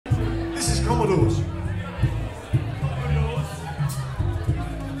Commodores.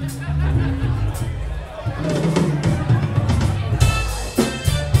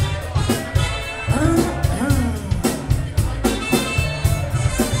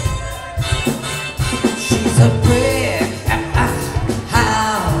 She's a brick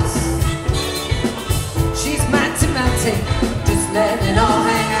house. She's matty, just let it all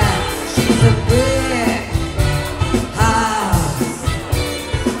hang out. She's a brick house.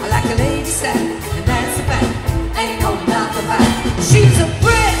 I like a lady said, and that's a fact. Ain't no doubt about it. She's a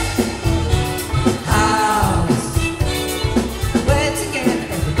brick house. We're together,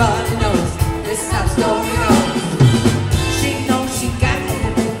 everybody knows this is how the story goes. She knows she got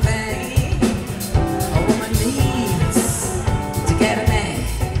everything a woman needs to get a man.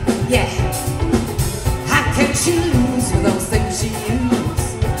 Yeah. How can she lose with those things she used?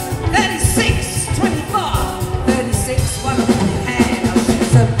 36, 24, 36, one of them in hand. Oh,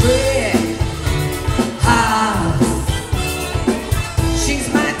 she's a brick house. She's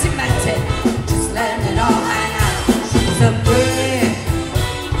mighty, just letting it all hang out. She's a brick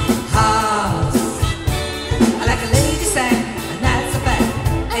house. I like a lady sang, and that's a fact.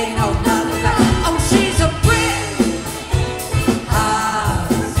 Ain't no none of that. Oh, she's a brick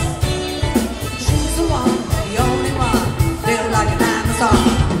house. She's the one, the only one, built like an Amazon.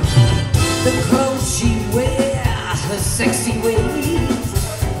 The clothes she wears, her sexy ways,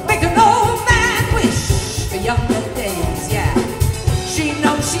 make an old man wish for younger days. Yeah, she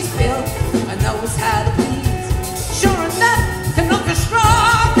knows she's built and knows how to please. Sure enough, can knock a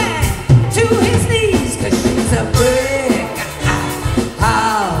strong man to his knees. 'Cause she's a brick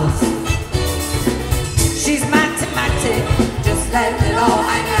house. She's mighty, just letting it all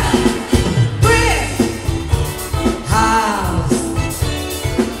hang out. Brick house.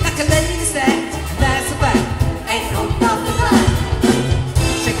 Like a lady said, that's a fact. Ain't no nothing like.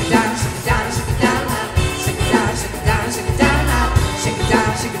 Shake it down, shake it down, shake it down now. Shake it down, shake it down, shake it down now. Shake it down,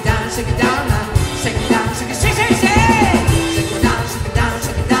 shake it down, shake it down now. Shake it down, shake it, shake, shake, shake. Shake it down, shake it down,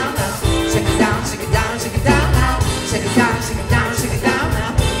 shake it down now. Shake it down, shake it down, shake it down now. Shake it down, shake it down, shake it down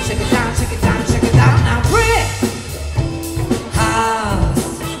now. Shake it down, shake it down, shake it down now. Brick house.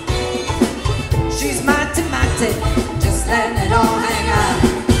 She's mighty, just letting it all hang out.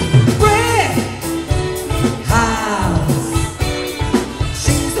 Brick house.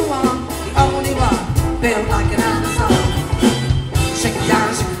 She's the one, the only one, built like an Amazon. Shake it down,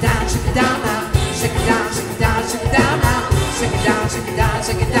 shake it down, shake it down now. Shake it down, shake it down, shake it down now. Shake it down, shake it down,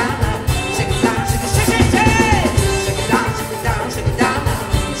 shake it down now. Shake it down, shake it, shake, shake, shake. Shake it down, shake it down, shake it down now.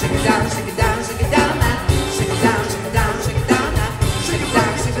 Shake it down, shake